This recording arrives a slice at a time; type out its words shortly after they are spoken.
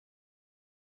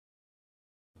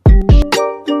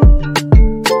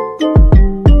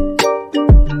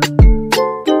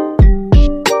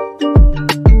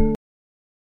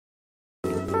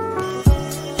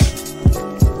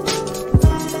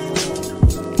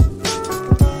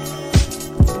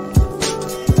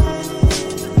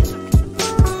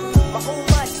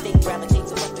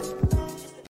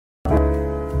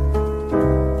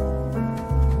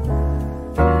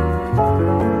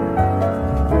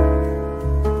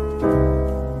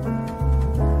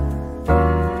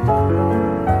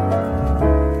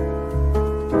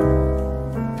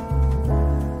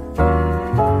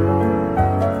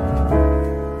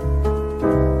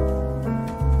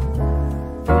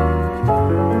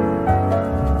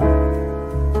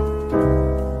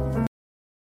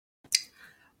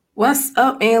What's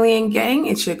up, Alien Gang?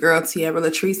 It's your girl, Tierra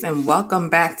Latrice, and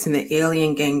welcome back to the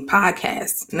Alien Gang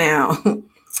podcast. Now,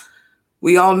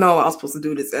 we all know I was supposed to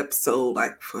do this episode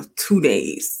for 2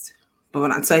 days, but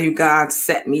when I tell you God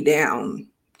set me down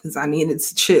because I needed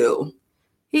to chill,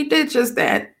 he did just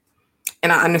that.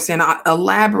 And I understand I'll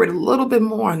elaborate a little bit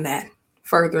more on that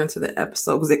further into the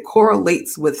episode because it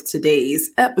correlates with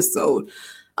today's episode.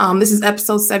 This is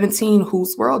episode 17,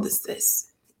 Whose World Is This?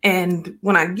 And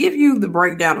when I give you the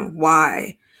breakdown of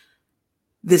why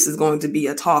this is going to be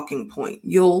a talking point,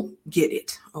 you'll get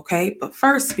it, okay? But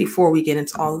first, before we get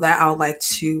into all of that, I would like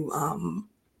to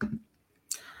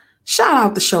shout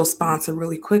out the show sponsor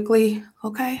really quickly,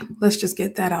 okay? Let's just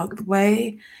get that out of the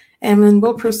way, and then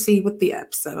we'll proceed with the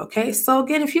episode, okay? So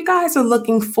again, if you guys are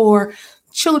looking for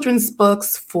children's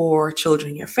books for children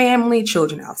in your family,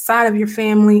 children outside of your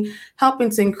family, helping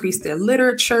to increase their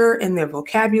literature and their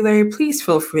vocabulary, please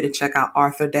feel free to check out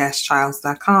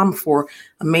arthur-childs.com for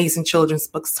amazing children's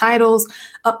books titles,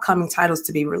 upcoming titles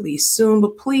to be released soon.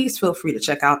 But please feel free to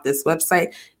check out this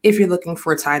website if you're looking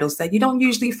for titles that you don't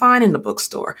usually find in the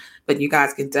bookstore. But you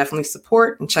guys can definitely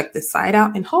support and check this site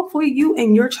out. And hopefully you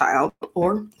and your child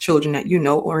or children that you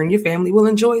know or in your family will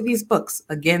enjoy these books.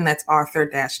 Again, that's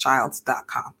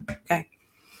arthur-childs.com. Okay.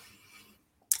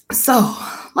 So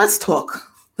let's talk.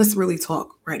 Let's really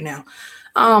talk right now.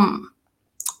 I'm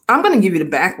going to give you the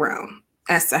background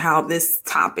as to how this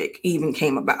topic even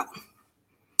came about.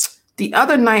 The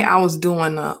other night I was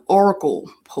doing an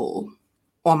oracle pull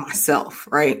on myself,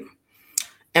 right?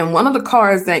 And one of the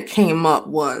cards that came up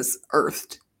was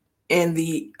Earthed. And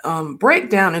the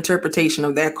breakdown interpretation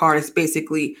of that card is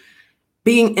basically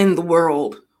being in the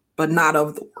world, but not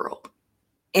of the world.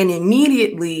 And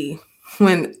immediately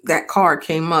when that card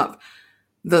came up,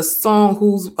 the song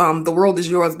The World Is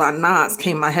Yours by Nas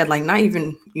came in my head, like not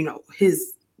even,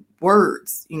 his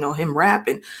words, him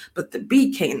rapping, but the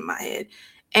beat came in my head.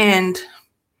 And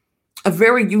a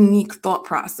very unique thought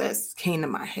process came to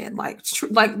my head.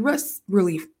 Let's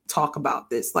really talk about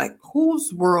this. Like,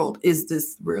 whose world is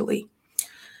this really?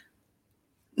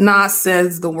 Nas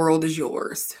says the world is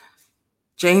yours.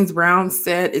 James Brown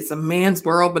said it's a man's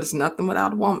world, but it's nothing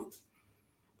without a woman.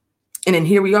 And then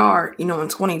here we are, in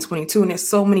 2022, and there's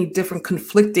so many different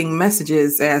conflicting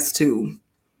messages as to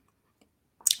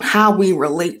how we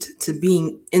relate to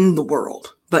being in the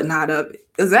world, but not of it.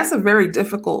 Because that's a very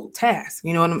difficult task.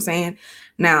 You know what I'm saying?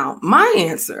 Now, my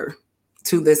answer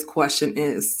to this question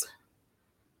is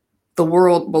the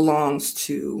world belongs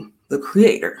to the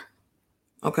creator.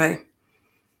 Okay?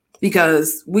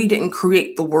 Because we didn't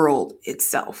create the world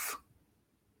itself.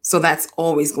 So that's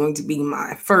always going to be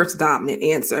my first dominant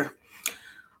answer.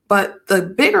 But the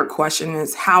bigger question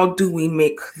is, how do we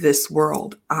make this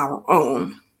world our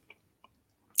own?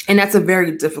 And that's a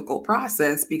very difficult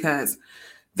process because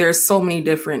there's so many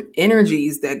different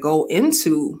energies that go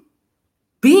into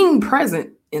being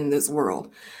present in this world.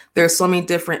 There's so many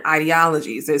different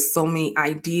ideologies. There's so many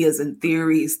ideas and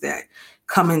theories that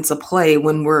come into play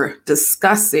when we're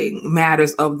discussing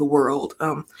matters of the world,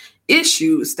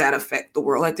 issues that affect the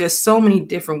world. Like, there's so many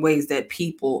different ways that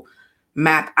people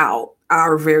map out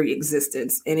our very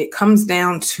existence. And it comes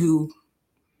down to,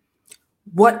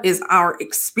 what is our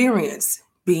experience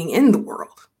being in the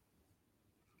world?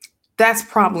 That's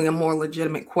probably a more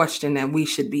legitimate question that we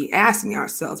should be asking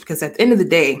ourselves, because at the end of the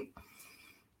day,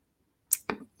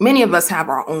 many of us have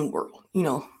our own world.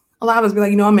 A lot of us be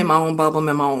like, I'm in my own bubble, I'm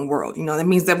in my own world. That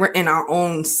means that we're in our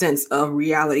own sense of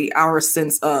reality, our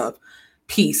sense of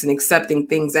peace and accepting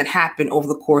things that happen over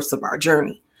the course of our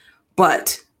journey.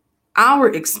 But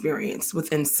our experience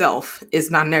within self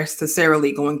is not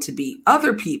necessarily going to be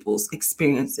other people's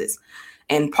experiences.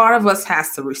 And part of us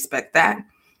has to respect that.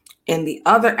 And the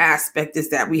other aspect is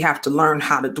that we have to learn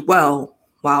how to dwell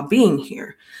while being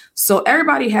here. So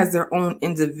everybody has their own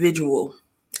individual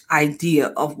idea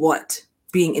of what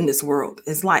being in this world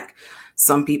is like.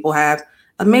 Some people have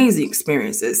amazing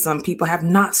experiences. Some people have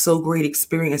not so great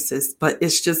experiences, but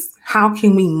it's just, how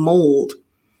can we mold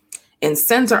and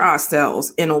center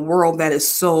ourselves in a world that is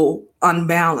so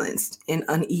unbalanced and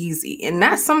uneasy? And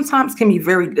that sometimes can be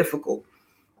very difficult,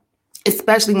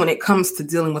 especially when it comes to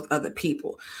dealing with other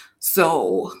people.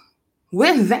 So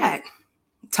with that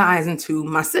ties into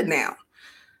my sit down.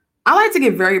 I like to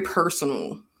get very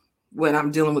personal when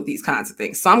I'm dealing with these kinds of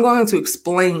things. So I'm going to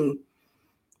explain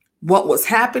what was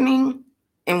happening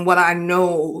and what I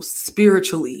know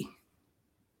spiritually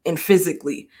and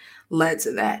physically led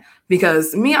to that.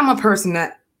 Because me, I'm a person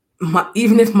that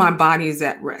even if my body is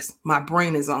at rest, my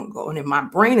brain is on go. And if my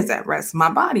brain is at rest, my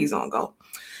body's on go.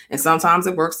 And sometimes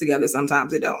it works together,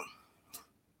 sometimes it don't.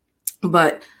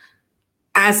 But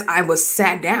as I was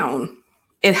sat down,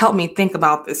 it helped me think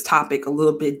about this topic a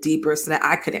little bit deeper so that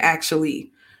I could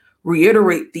actually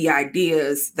reiterate the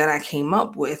ideas that I came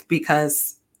up with,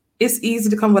 because it's easy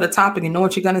to come with a topic and know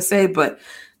what you're going to say, but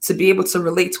to be able to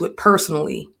relate to it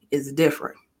personally is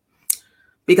different.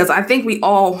 Because I think we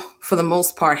all, for the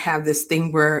most part, have this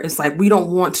thing where it's like we don't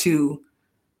want to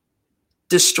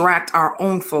distract our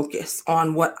own focus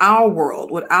on what our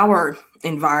world, what our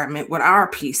environment, what our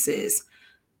piece is.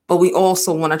 But we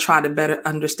also want to try to better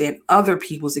understand other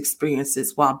people's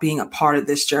experiences while being a part of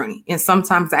this journey. And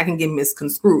sometimes that can get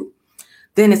misconstrued.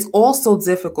 Then it's also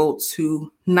difficult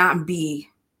to not be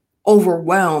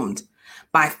overwhelmed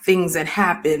by things that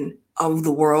happen of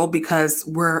the world because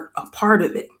we're a part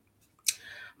of it.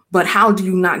 But how do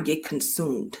you not get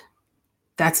consumed?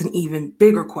 That's an even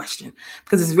bigger question,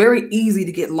 because it's very easy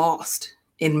to get lost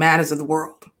in matters of the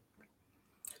world,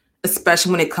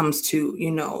 especially when it comes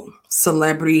to,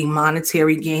 celebrity,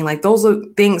 monetary gain. Like those are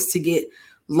things to get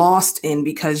lost in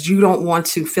because you don't want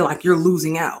to feel like you're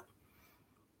losing out.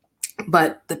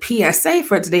 But the PSA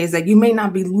for today is that you may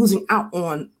not be losing out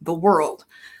on the world.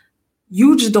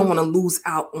 You just don't want to lose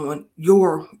out on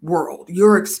your world,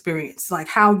 your experience, like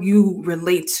how you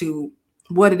relate to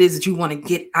what it is that you want to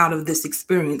get out of this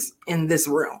experience in this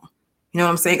realm. You know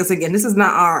what I'm saying? Because again, this is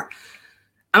not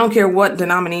I don't care what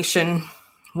denomination,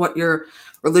 what your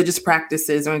religious practice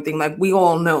is or anything. Like, we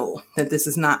all know that this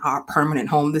is not our permanent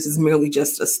home. This is merely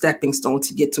just a stepping stone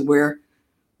to get to where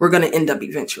we're going to end up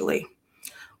eventually.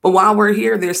 But while we're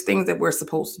here, there's things that we're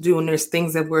supposed to do, and there's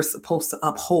things that we're supposed to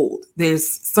uphold. There's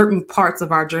certain parts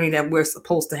of our journey that we're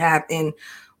supposed to have. And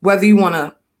whether you want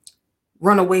to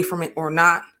run away from it or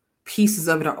not, pieces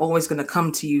of it are always going to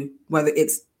come to you, whether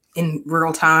it's in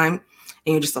real time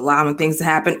and you're just allowing things to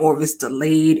happen, or if it's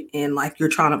delayed and like you're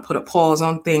trying to put a pause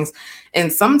on things.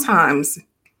 And sometimes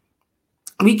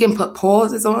we can put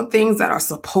pauses on things that are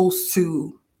supposed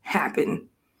to happen.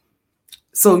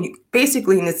 So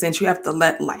basically, in a sense, you have to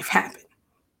let life happen.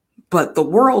 But the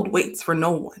world waits for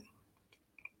no one.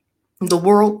 The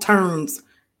world turns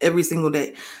every single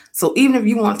day. So even if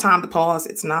you want time to pause,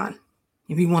 it's not.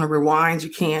 If you want to rewind, you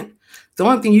can't. The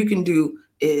only thing you can do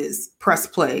is press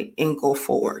play and go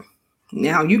forward.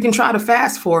 Now, you can try to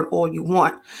fast forward all you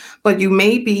want, but you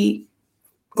may be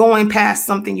going past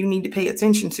something you need to pay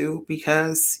attention to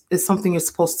because it's something you're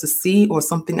supposed to see or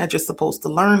something that you're supposed to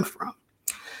learn from.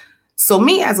 So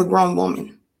me as a grown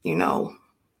woman,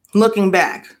 looking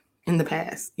back in the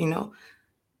past,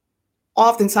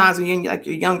 oftentimes when you're in like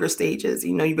your younger stages,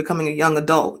 you're becoming a young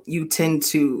adult, you tend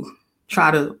to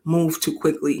try to move too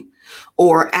quickly,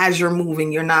 or as you're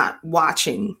moving, you're not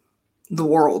watching the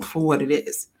world for what it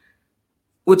is,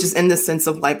 which is in the sense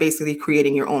of like basically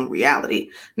creating your own reality.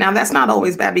 Now, that's not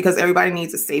always bad because everybody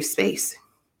needs a safe space.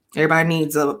 Everybody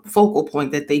needs a focal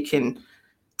point that they can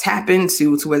tap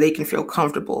into to where they can feel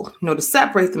comfortable, to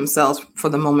separate themselves for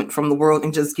the moment from the world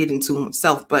and just get into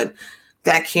themselves. But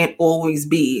that can't always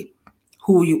be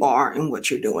who you are and what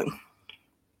you're doing.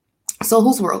 So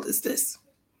whose world is this?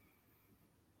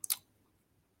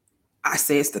 I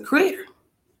say it's the Creator.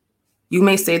 You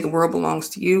may say the world belongs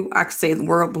to you. I could say the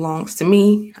world belongs to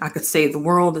me. I could say the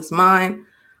world is mine.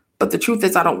 But the truth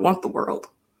is, I don't want the world.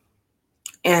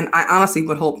 And I honestly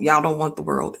would hope y'all don't want the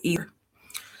world either.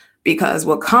 Because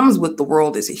what comes with the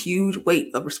world is a huge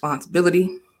weight of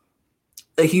responsibility,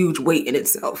 a huge weight in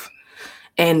itself.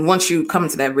 And once you come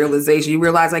to that realization, you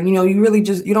realize like, you really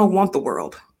you don't want the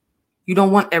world. You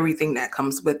don't want everything that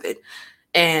comes with it.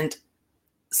 And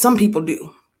some people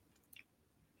do.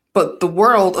 But the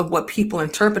world of what people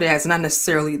interpret as not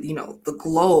necessarily, the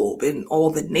globe and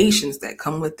all the nations that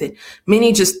come with it.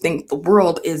 Many just think the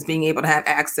world is being able to have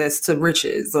access to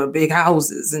riches or big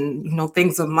houses and,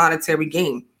 things of monetary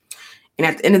gain. And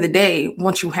at the end of the day,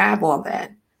 once you have all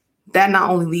that, that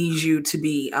not only leads you to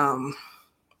be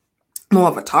more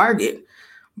of a target,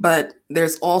 but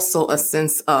there's also a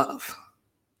sense of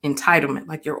entitlement.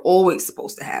 Like you're always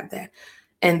supposed to have that.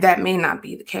 And that may not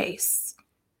be the case.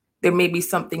 There may be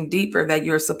something deeper that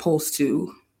you're supposed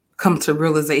to come to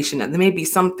realization of. There may be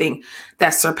something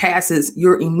that surpasses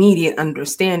your immediate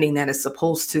understanding that is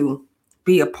supposed to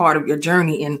be a part of your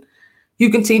journey. And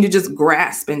you continue to just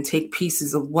grasp and take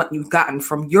pieces of what you've gotten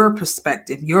from your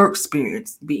perspective, your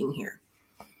experience being here.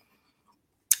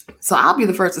 So I'll be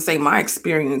the first to say my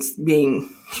experience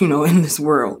being, in this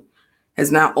world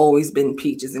has not always been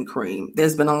peaches and cream.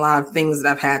 There's been a lot of things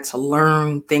that I've had to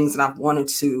learn, things that I've wanted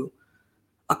to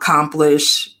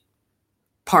accomplish,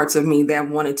 parts of me that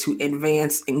wanted to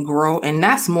advance and grow. And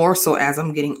that's more so as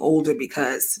I'm getting older,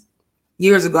 because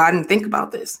years ago, I didn't think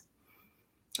about this.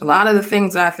 A lot of the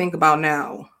things that I think about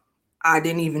now I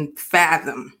didn't even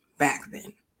fathom back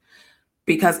then,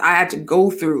 because I had to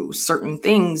go through certain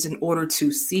things in order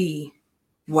to see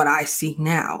what I see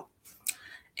now.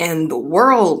 And the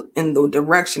world in the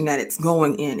direction that it's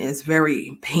going in is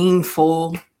very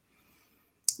painful.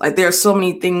 Like, there are so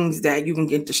many things that you can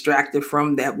get distracted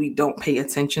from that we don't pay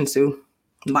attention to.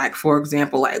 Like, for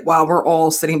example, like while we're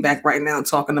all sitting back right now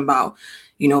talking about,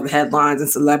 the headlines and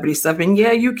celebrity stuff, and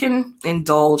yeah, you can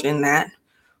indulge in that,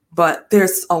 but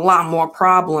there's a lot more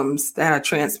problems that are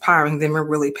transpiring than we're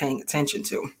really paying attention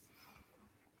to.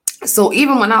 So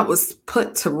even when I was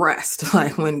put to rest,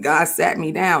 like when God sat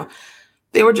me down,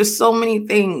 there were just so many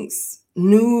things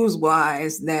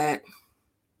news-wise that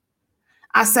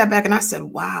I sat back and I said,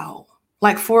 wow.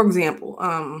 Like, for example,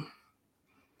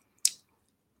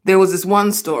 there was this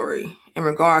one story in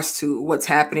regards to what's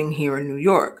happening here in New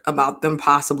York about them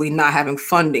possibly not having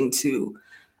funding to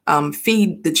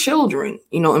feed the children,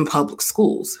 in public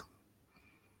schools.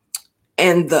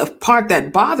 And the part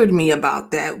that bothered me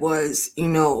about that was,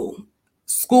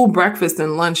 school breakfast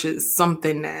and lunch is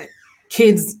something that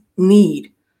kids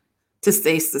need to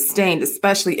stay sustained,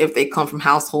 especially if they come from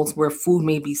households where food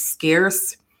may be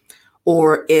scarce,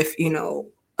 or if,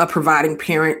 a providing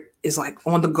parent is like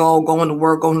on the go, going to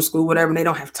work, going to school, whatever, and they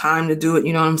don't have time to do it.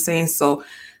 You know what I'm saying? So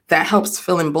that helps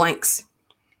fill in blanks.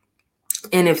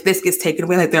 And if this gets taken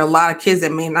away, like there are a lot of kids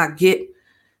that may not get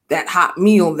that hot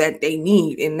meal that they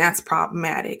need, and that's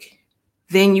problematic.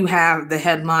 Then you have the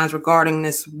headlines regarding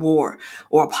this war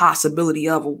or a possibility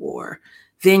of a war.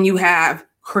 Then you have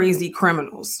crazy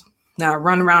criminals that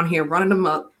run around here running them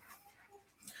up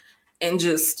and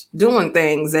just doing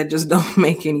things that just don't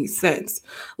make any sense.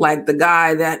 Like the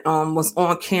guy that was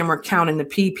on camera counting the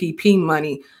PPP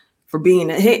money for being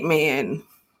a hitman,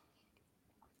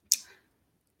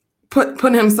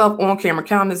 putting himself on camera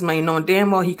counting his money, knowing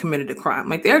damn well he committed a crime.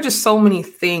 Like, there are just so many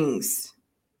things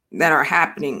that are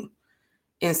happening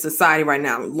in society right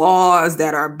now. Laws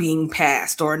that are being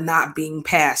passed or not being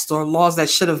passed, or laws that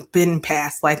should have been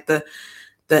passed, like the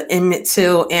Emmett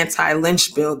Till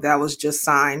anti-lynch bill that was just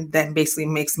signed that basically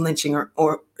makes lynching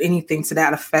or anything to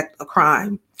that effect a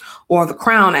crime. Or the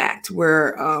Crown Act,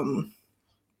 where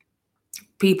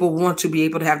people want to be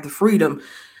able to have the freedom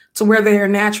to wear their hair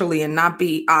naturally and not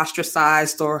be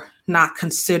ostracized or not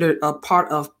considered a part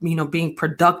of, being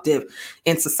productive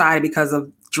in society because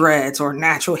of dreads or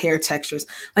natural hair textures.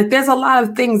 Like, there's a lot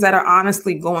of things that are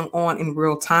honestly going on in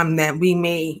real time that we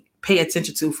may pay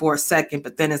attention to for a second,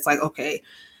 but then it's like, okay,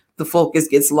 the focus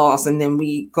gets lost and then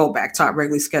we go back to our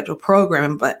regularly scheduled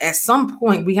programming. But at some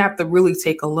point, we have to really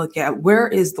take a look at where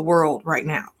is the world right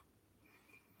now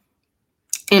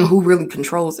and who really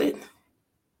controls it.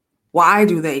 Why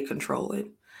do they control it?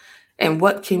 And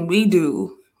what can we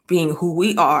do, being who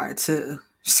we are, to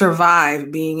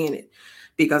survive being in it?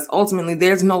 Because ultimately,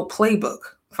 there's no playbook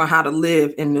for how to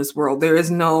live in this world. There is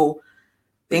no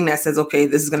thing that says, okay,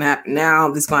 this is going to happen now,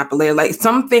 this is going to happen later. Like,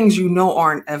 some things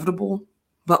are inevitable,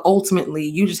 but ultimately,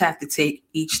 you just have to take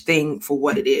each thing for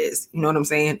what it is. You know what I'm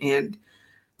saying? And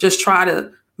just try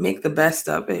to make the best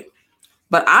of it.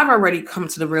 But I've already come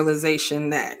to the realization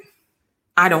that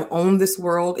I don't own this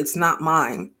world. It's not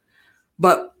mine.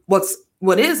 But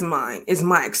what is mine is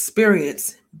my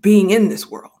experience being in this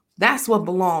world. That's what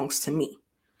belongs to me.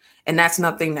 And that's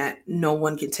nothing that no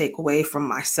one can take away from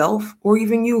myself or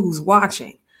even you who's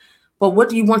watching. But what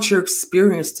do you want your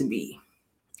experience to be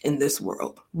in this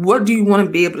world? What do you want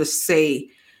to be able to say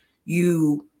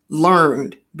you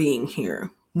learned being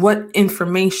here? What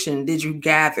information did you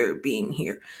gather being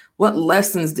here? What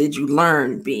lessons did you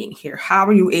learn being here? How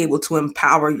are you able to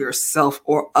empower yourself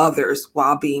or others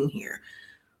while being here?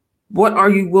 What are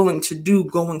you willing to do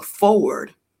going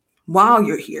forward while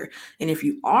you're here? And if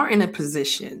you are in a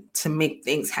position to make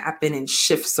things happen and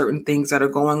shift certain things that are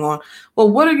going on, well,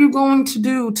 what are you going to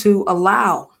do to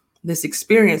allow this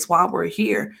experience while we're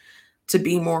here to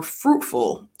be more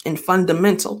fruitful and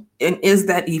fundamental? And is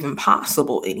that even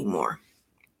possible anymore?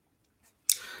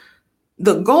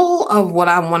 The goal of what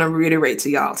I want to reiterate to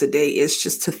y'all today is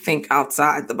just to think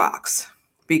outside the box,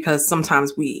 because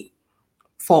sometimes we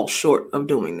fall short of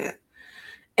doing that.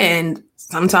 And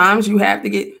sometimes you have to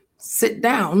get sat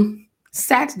down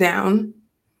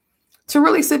to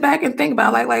really sit back and think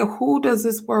about like who does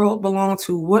this world belong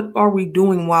to? What are we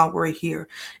doing while we're here?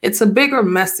 It's a bigger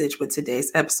message with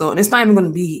today's episode, and it's not even going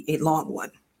to be a long one.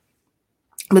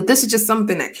 But this is just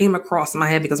something that came across my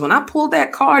head, because when I pulled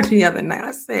that card the other night,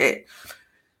 I said,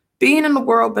 being in the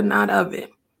world, but not of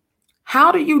it.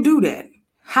 How do you do that?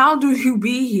 How do you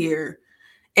be here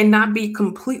and not be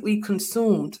completely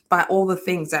consumed by all the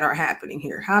things that are happening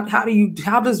here? How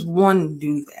does one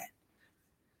do that?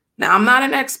 Now, I'm not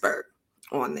an expert.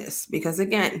 on this, because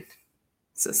again,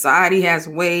 society has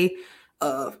a way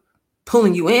of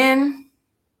pulling you in,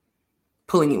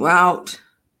 pulling you out,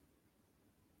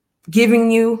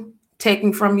 giving you,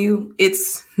 taking from you.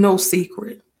 It's no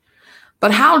secret.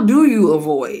 But how do you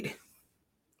avoid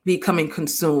becoming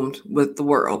consumed with the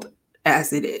world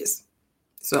as it is?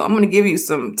 So I'm going to give you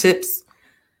some tips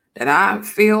that I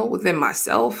feel within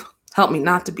myself help me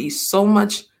not to be so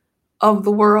much of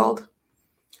the world.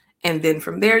 And then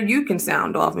from there, you can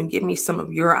sound off and give me some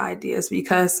of your ideas,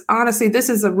 because honestly, this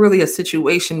is really a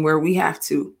situation where we have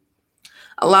to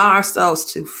allow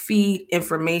ourselves to feed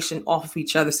information off of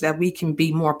each other so that we can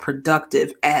be more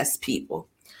productive as people.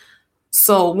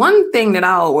 So one thing that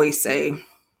I always say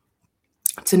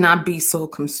to not be so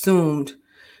consumed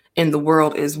in the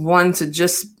world is, one, to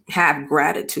just have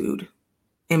gratitude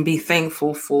and be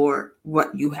thankful for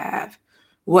what you have,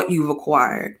 what you've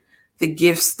acquired, the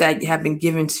gifts that have been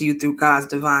given to you through God's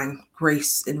divine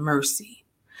grace and mercy.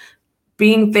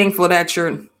 Being thankful that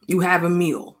you have a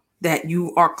meal, that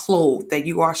you are clothed, that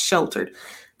you are sheltered,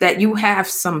 that you have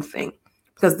something.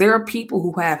 Because there are people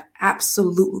who have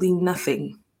absolutely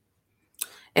nothing,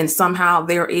 and somehow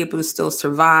they're able to still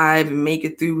survive and make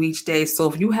it through each day.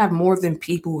 So if you have more than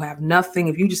people who have nothing,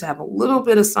 if you just have a little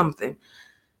bit of something,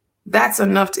 that's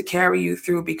enough to carry you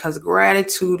through, because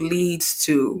gratitude leads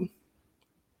to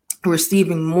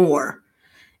receiving more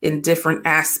in different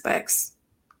aspects.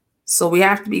 So we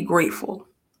have to be grateful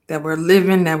that we're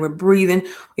living, that we're breathing.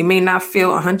 We may not feel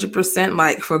 100%.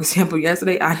 Like, for example,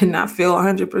 yesterday, I did not feel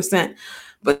 100%,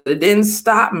 but it didn't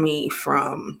stop me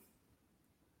from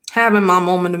having my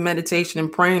moment of meditation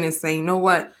and praying and saying, you know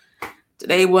what?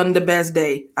 Today wasn't the best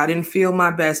day. I didn't feel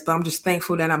my best, but I'm just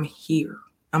thankful that I'm here.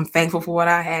 I'm thankful for what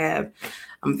I have.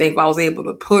 I'm thankful I was able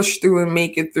to push through and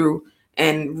make it through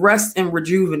and rest and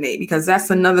rejuvenate, because that's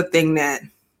another thing that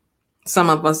some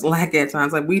of us lack at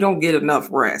times. Like, we don't get enough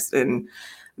rest. And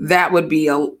that would be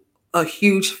a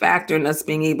huge factor in us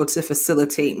being able to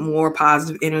facilitate more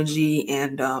positive energy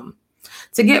and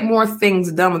to get more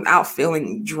things done without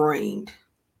feeling drained.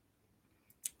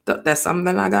 That's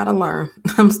something I got to learn.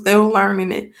 I'm still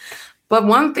learning it. But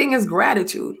one thing is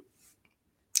gratitude.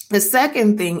 The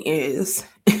second thing is,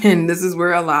 and this is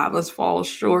where a lot of us fall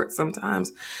short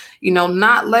sometimes,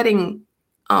 not letting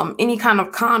any kind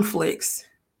of conflicts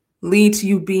lead to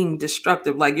you being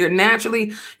destructive. Like, you're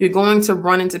going to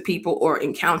run into people or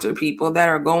encounter people that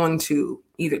are going to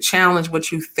either challenge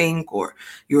what you think or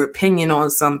your opinion on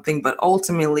something. But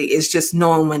ultimately, it's just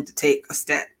knowing when to take a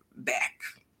step back.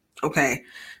 Okay.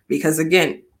 Because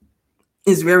again,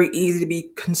 it's very easy to be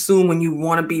consumed when you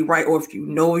want to be right, or if you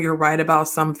know you're right about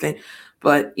something.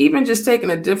 But even just taking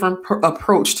a different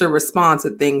approach to respond to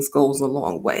things goes a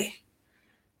long way.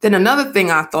 Then another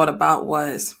thing I thought about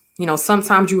was,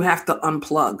 sometimes you have to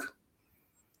unplug.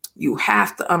 You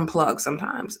have to unplug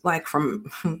sometimes, like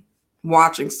from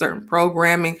watching certain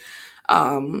programming,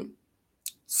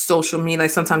 social media.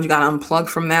 Like, sometimes you got to unplug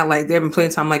from that. Like, there have been plenty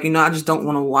of time, like, I just don't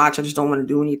want to watch. I just don't want to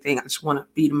do anything. I just want to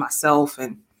be to myself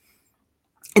and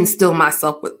instill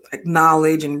myself with like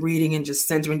knowledge and reading and just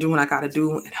centering, doing what I got to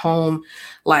do at home.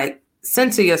 Like,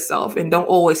 center yourself and don't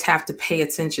always have to pay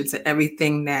attention to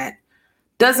everything that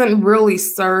doesn't really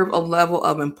serve a level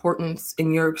of importance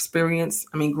in your experience.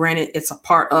 I mean, granted, it's a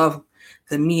part of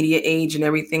the media age and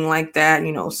everything like that,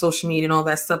 social media and all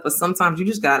that stuff. But sometimes you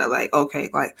just gotta like, okay,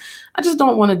 like, I just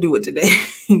don't want to do it today.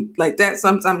 Like that.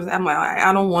 Sometimes I'm like,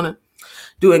 I don't want to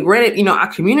do it. Granted, I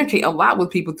communicate a lot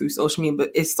with people through social media, but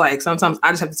it's like sometimes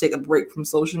I just have to take a break from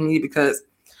social media because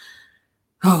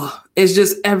it's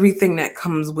just everything that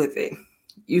comes with it.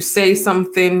 You say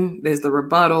something, there's the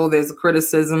rebuttal, there's the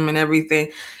criticism and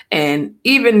everything. And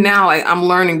even now, like, I'm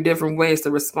learning different ways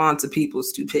to respond to people's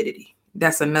stupidity.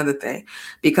 That's another thing,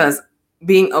 because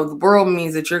being of the world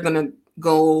means that you're going to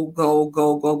go.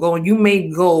 And you may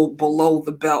go below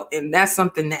the belt. And that's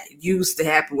something that used to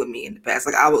happen with me in the past.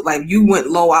 Like, you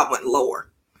went low, I went lower.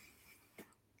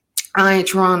 I ain't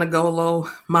trying to go low.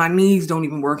 My knees don't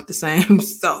even work the same.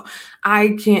 So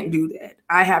I can't do that.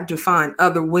 I have to find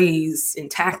other ways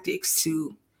and tactics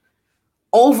to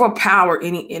overpower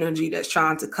any energy that's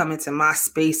trying to come into my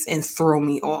space and throw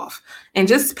me off. And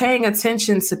just paying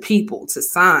attention to people, to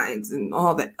signs and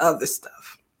all that other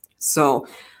stuff. So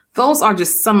those are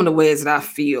just some of the ways that I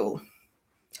feel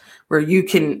where you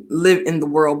can live in the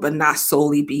world, but not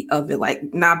solely be of it, like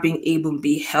not being able to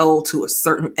be held to a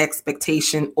certain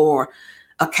expectation or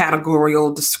a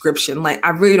categorical description. Like,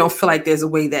 I really don't feel like there's a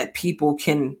way that people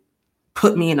can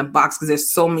put me in a box, because there's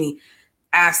so many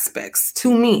aspects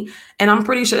to me. And I'm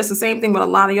pretty sure it's the same thing with a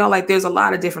lot of y'all. Like, there's a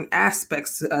lot of different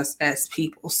aspects to us as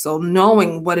people. So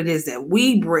knowing what it is that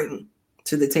we bring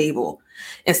to the table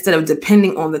instead of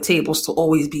depending on the tables to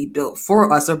always be built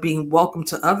for us or being welcome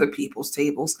to other people's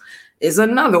tables is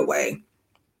another way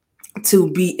to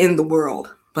be in the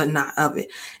world, but not of it.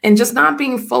 And just not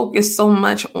being focused so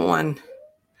much on,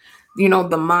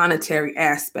 the monetary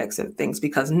aspects of things,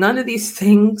 because none of these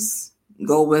things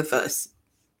go with us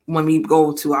when we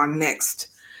go to our next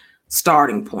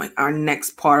starting point, our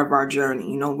next part of our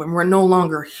journey, when we're no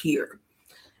longer here.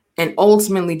 And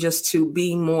ultimately just to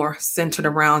be more centered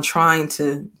around trying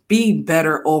to be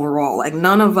better overall. Like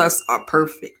none of us are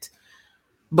perfect.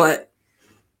 But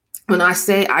when I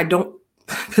say I don't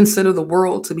consider the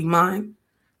world to be mine,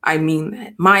 I mean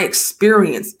that. My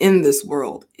experience in this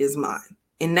world is mine.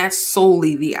 And that's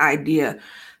solely the idea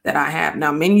that I have.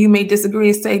 Now, many of you may disagree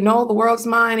and say, no, the world's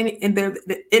mine and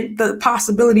the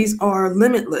possibilities are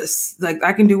limitless. Like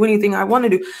I can do anything I want to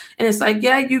do. And it's like,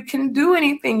 yeah, you can do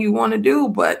anything you want to do,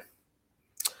 but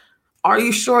are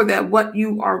you sure that what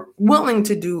you are willing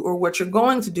to do or what you're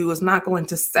going to do is not going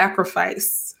to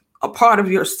sacrifice a part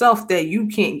of yourself that you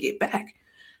can't get back?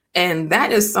 And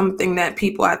that is something that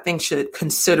people, I think, should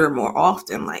consider more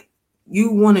often. Like,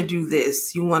 you want to do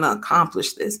this, you want to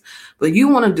accomplish this, but you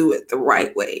want to do it the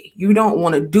right way. You don't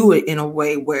want to do it in a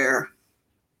way where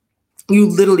you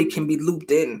literally can be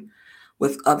looped in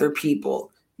with other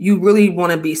people. You really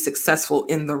want to be successful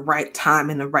in the right time,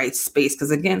 in the right space.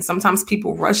 Because again, sometimes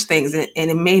people rush things and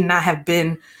it may not have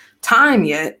been time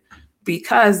yet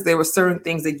because there were certain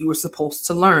things that you were supposed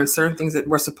to learn, certain things that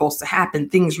were supposed to happen,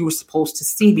 things you were supposed to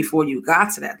see before you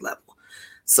got to that level.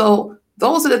 So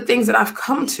those are the things that I've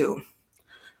come to.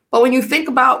 But when you think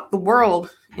about the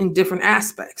world in different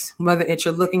aspects, whether it's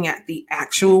you're looking at the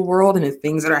actual world and the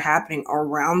things that are happening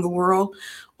around the world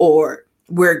or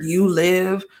where you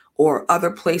live or other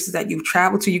places that you've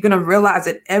traveled to, you're going to realize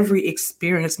that every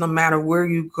experience, no matter where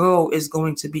you go, is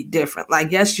going to be different.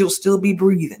 Like, yes, you'll still be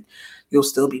breathing. You'll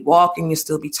still be walking. You'll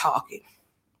still be talking.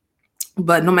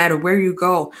 But no matter where you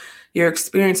go, your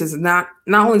experience is not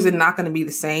only is it not going to be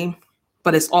the same,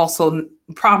 but it's also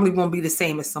probably won't be the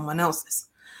same as someone else's.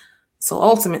 So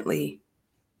ultimately,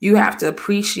 you have to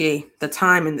appreciate the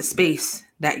time and the space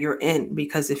that you're in,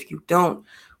 because if you don't,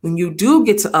 when you do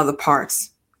get to other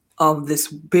parts of this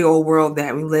big old world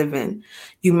that we live in,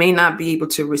 you may not be able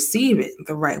to receive it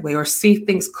the right way or see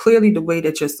things clearly the way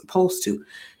that you're supposed to.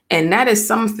 And that is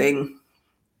something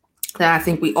that I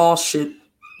think we all should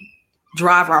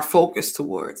drive our focus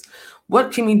towards.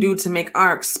 What can we do to make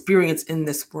our experience in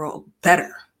this world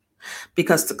better?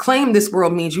 Because to claim this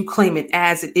world means you claim it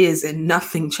as it is and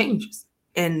nothing changes.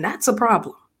 And that's a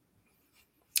problem.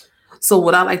 So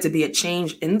would I like to be a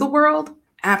change in the world?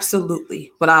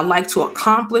 Absolutely. Would I like to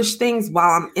accomplish things while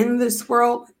I'm in this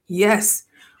world? Yes.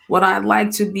 Would I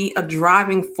like to be a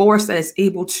driving force that is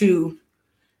able to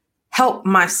help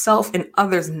myself and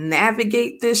others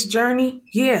navigate this journey?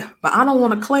 Yeah, but I don't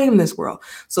want to claim this world.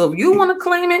 So if you want to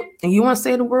claim it and you want to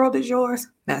say the world is yours,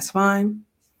 that's fine.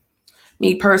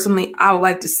 Me personally, I would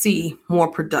like to see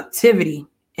more productivity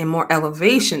and more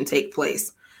elevation take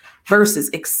place versus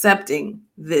accepting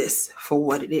this for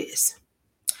what it is.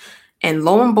 And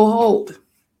lo and behold,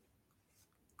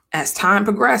 as time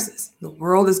progresses, the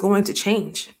world is going to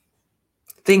change.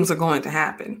 Things are going to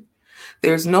happen.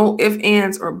 There's no ifs,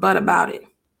 ands, or but about it.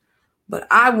 But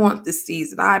I want the seeds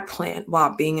that I plant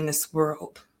while being in this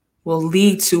world will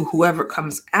lead to whoever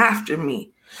comes after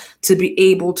me to be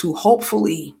able to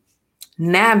hopefully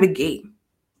navigate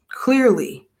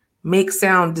clearly, make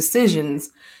sound decisions,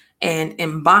 and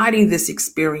embody this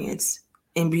experience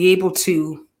and be able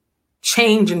to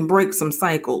change and break some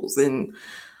cycles and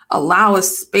allow a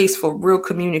space for real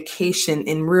communication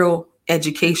and real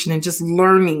education and just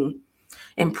learning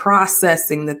and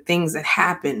processing the things that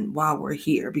happen while we're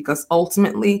here. Because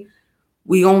ultimately,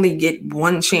 we only get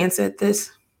one chance at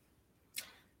this.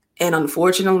 And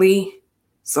unfortunately,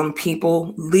 some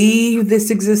people leave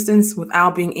this existence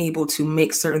without being able to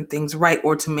make certain things right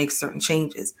or to make certain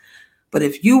changes. But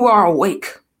if you are awake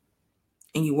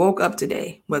and you woke up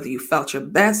today, whether you felt your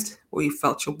best or you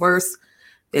felt your worst,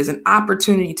 there's an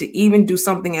opportunity to even do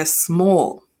something as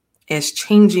small as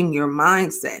changing your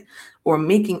mindset or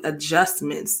making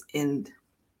adjustments and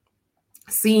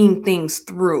seeing things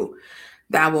through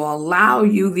that will allow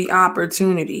you the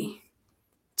opportunity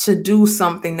to do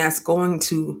something that's going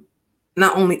to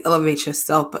not only elevate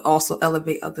yourself, but also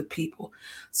elevate other people.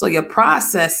 So your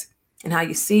process and how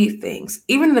you see things,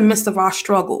 even in the midst of our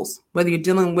struggles, whether you're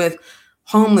dealing with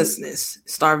homelessness,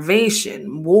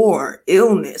 starvation, war,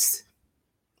 illness,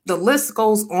 the list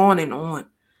goes on and on.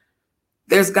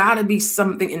 There's got to be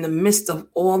something in the midst of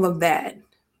all of that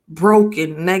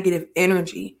broken, negative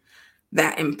energy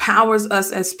that empowers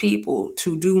us as people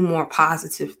to do more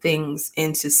positive things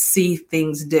and to see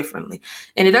things differently.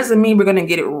 And it doesn't mean we're going to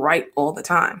get it right all the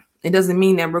time. It doesn't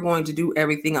mean that we're going to do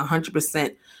everything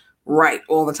 100% right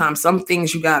all the time. Some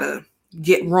things you got to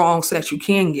get wrong so that you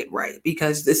can get right,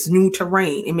 because this new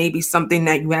terrain, it may be something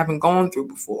that you haven't gone through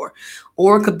before,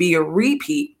 or it could be a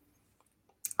repeat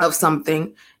of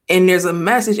something. And there's a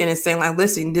message in it saying like,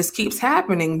 listen, this keeps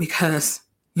happening because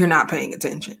you're not paying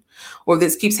attention. Or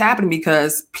this keeps happening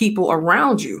because people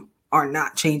around you are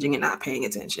not changing and not paying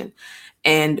attention.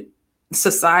 And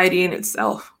society in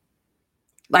itself,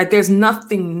 like there's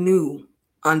nothing new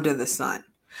under the sun.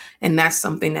 And that's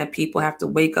something that people have to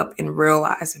wake up and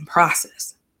realize and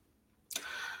process.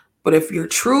 But if your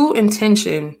true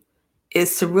intention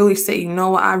is to really say, you know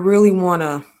what, I really want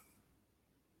to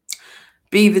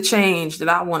be the change that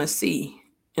I want to see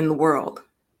in the world,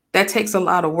 that takes a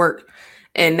lot of work.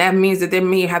 And that means that there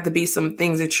may have to be some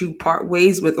things that you part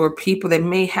ways with, or people that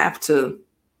may have to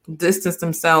distance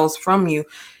themselves from you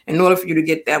in order for you to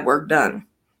get that work done.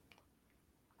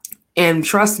 And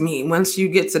trust me, once you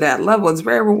get to that level, it's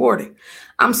very rewarding.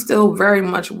 I'm still very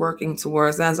much working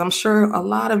towards that, as I'm sure a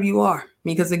lot of you are,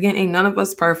 because again, ain't none of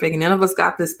us perfect, and none of us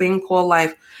got this thing called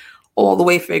life all the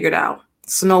way figured out.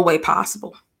 It's no way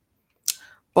possible.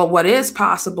 But what is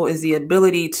possible is the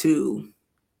ability to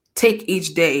take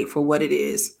each day for what it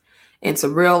is and to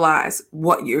realize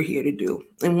what you're here to do.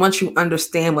 And once you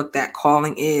understand what that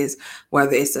calling is,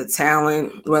 whether it's a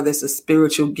talent, whether it's a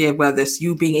spiritual gift, whether it's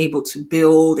you being able to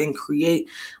build and create,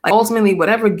 like ultimately,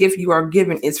 whatever gift you are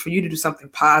given is for you to do something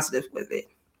positive with it.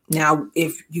 Now,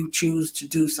 if you choose to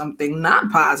do something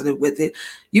not positive with it,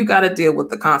 you got to deal with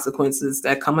the consequences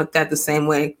that come with that. The same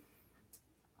way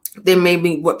there may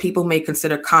be what people may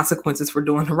consider consequences for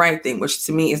doing the right thing, which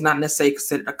to me is not necessarily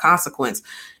considered a consequence.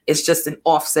 It's just an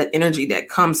offset energy that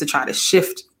comes to try to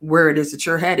shift where it is that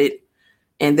you're headed.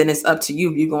 And then it's up to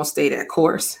you. You're going to stay that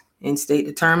course and stay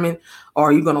determined, or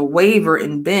are you going to waver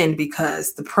and bend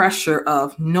because the pressure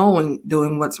of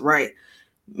doing what's right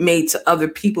made to other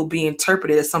people be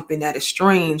interpreted as something that is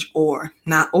strange or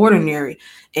not ordinary.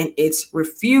 And it's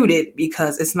refuted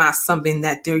because it's not something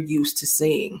that they're used to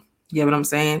seeing. You know what I'm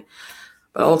saying?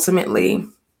 But ultimately,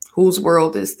 whose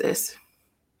world is this?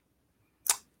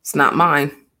 It's not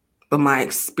mine, but my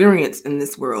experience in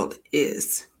this world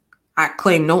is. I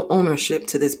claim no ownership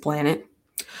to this planet.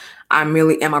 I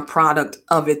merely am a product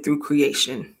of it through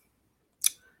creation.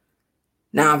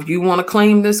 Now, if you want to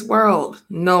claim this world,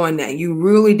 knowing that you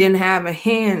really didn't have a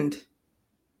hand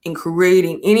in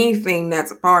creating anything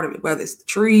that's a part of it, whether it's the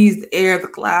trees, the air, the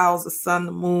clouds, the sun,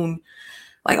 the moon,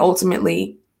 like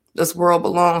ultimately, this world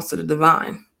belongs to the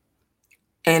divine.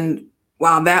 And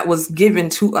while that was given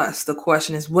to us, the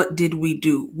question is, what did we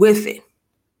do with it?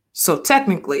 So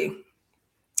technically,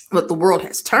 what the world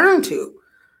has turned to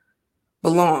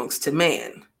belongs to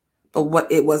man. But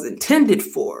what it was intended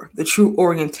for, the true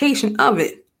orientation of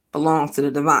it, belongs to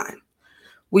the divine.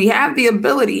 We have the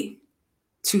ability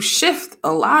to shift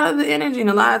a lot of the energy and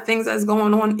a lot of things that's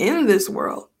going on in this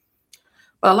world.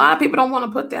 But a lot of people don't want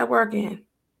to put that work in.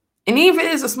 And even if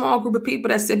it is a small group of people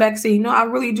that sit back and say, no, I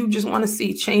really do just want to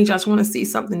see change. I just want to see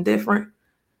something different.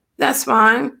 That's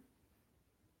fine.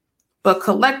 But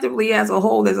collectively as a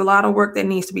whole, there's a lot of work that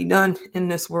needs to be done in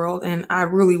this world. And I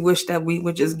really wish that we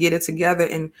would just get it together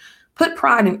and put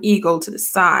pride and ego to the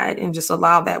side and just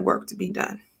allow that work to be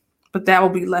done. But that will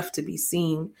be left to be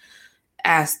seen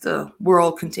as the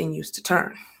world continues to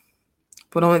turn.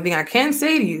 But the only thing I can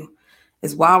say to you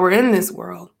is while we're in this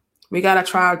world, we got to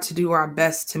try to do our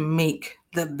best to make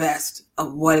the best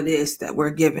of what it is that we're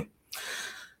given.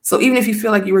 So even if you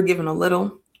feel like you were given a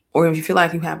little, or if you feel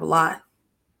like you have a lot,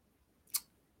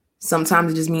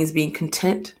 sometimes it just means being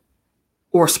content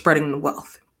or spreading the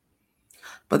wealth.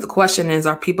 But the question is,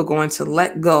 are people going to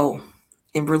let go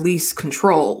and release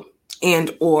control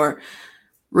and or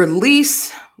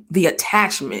release the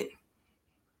attachment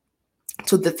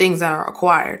to the things that are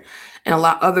acquired and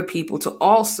allow other people to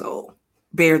also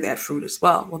bear that fruit as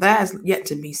well? Well, that has yet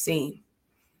to be seen.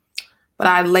 But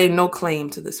I lay no claim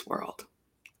to this world.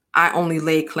 I only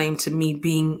lay claim to me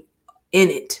being in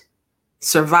it,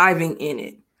 surviving in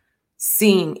it,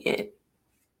 seeing it,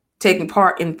 taking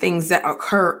part in things that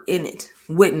occur in it,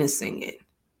 witnessing it.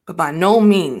 But by no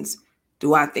means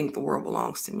do I think the world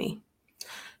belongs to me,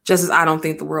 just as I don't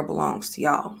think the world belongs to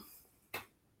y'all.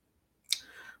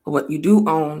 But what you do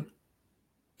own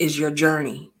is your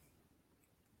journey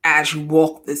as you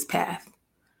walk this path.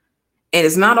 And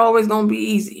it's not always going to be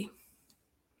easy.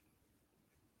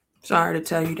 Sorry to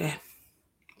tell you that,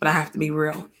 but I have to be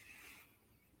real.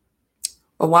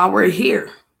 But while we're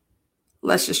here,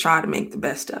 let's just try to make the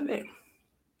best of it.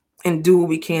 and do what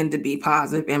we can to be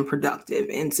positive and productive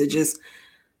and to just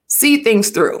see things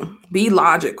through, be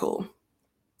logical,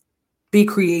 be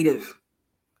creative,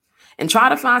 and try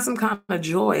to find some kind of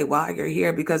joy while you're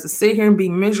here, because to sit here and be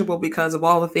miserable because of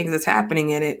all the things that's happening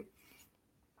in it,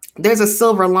 there's a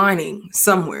silver lining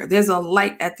somewhere. There's a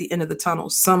light at the end of the tunnel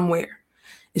somewhere.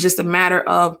 It's just a matter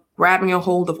of grabbing a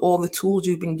hold of all the tools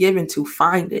you've been given to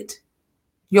find it.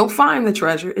 You'll find the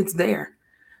treasure. It's there.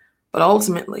 But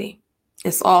ultimately,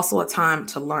 it's also a time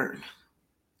to learn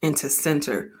and to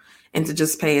center and to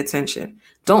just pay attention.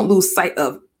 Don't lose sight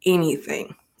of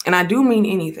anything. And I do mean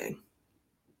anything.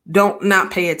 Don't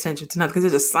not pay attention to nothing, because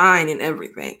there's a sign in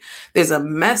everything. There's a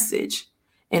message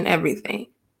in everything.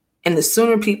 And the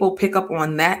sooner people pick up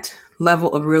on that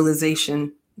level of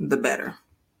realization, the better.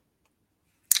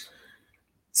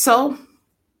 So,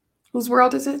 whose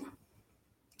world is it?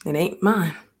 It ain't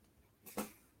mine.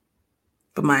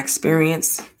 But my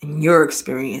experience and your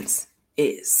experience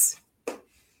is.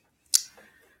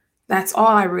 That's all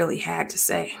I really had to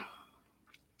say.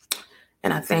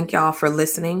 And I thank y'all for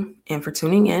listening and for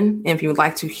tuning in. And if you would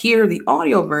like to hear the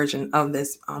audio version of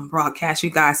this broadcast, you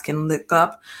guys can look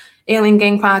up Alien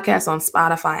Gang Podcast on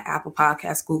Spotify, Apple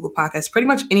Podcasts, Google Podcasts, pretty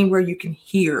much anywhere you can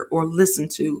hear or listen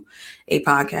to a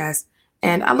podcast.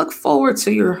 And I look forward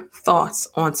to your thoughts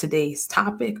on today's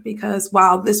topic, because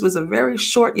while this was a very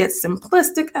short yet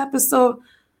simplistic episode,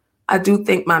 I do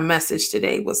think my message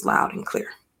today was loud and clear.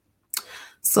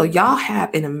 So y'all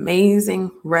have an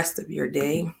amazing rest of your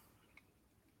day.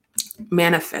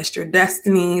 Manifest your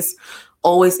destinies.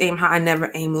 Always aim high,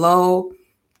 never aim low.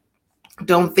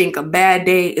 Don't think a bad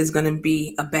day is going to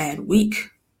be a bad week.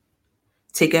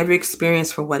 Take every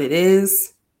experience for what it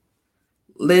is.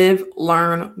 Live,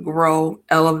 learn, grow,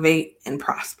 elevate, and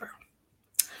prosper.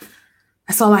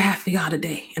 That's all I have for y'all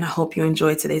today, and I hope you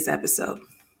enjoyed today's episode.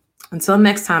 Until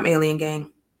next time, Alien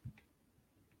Gang.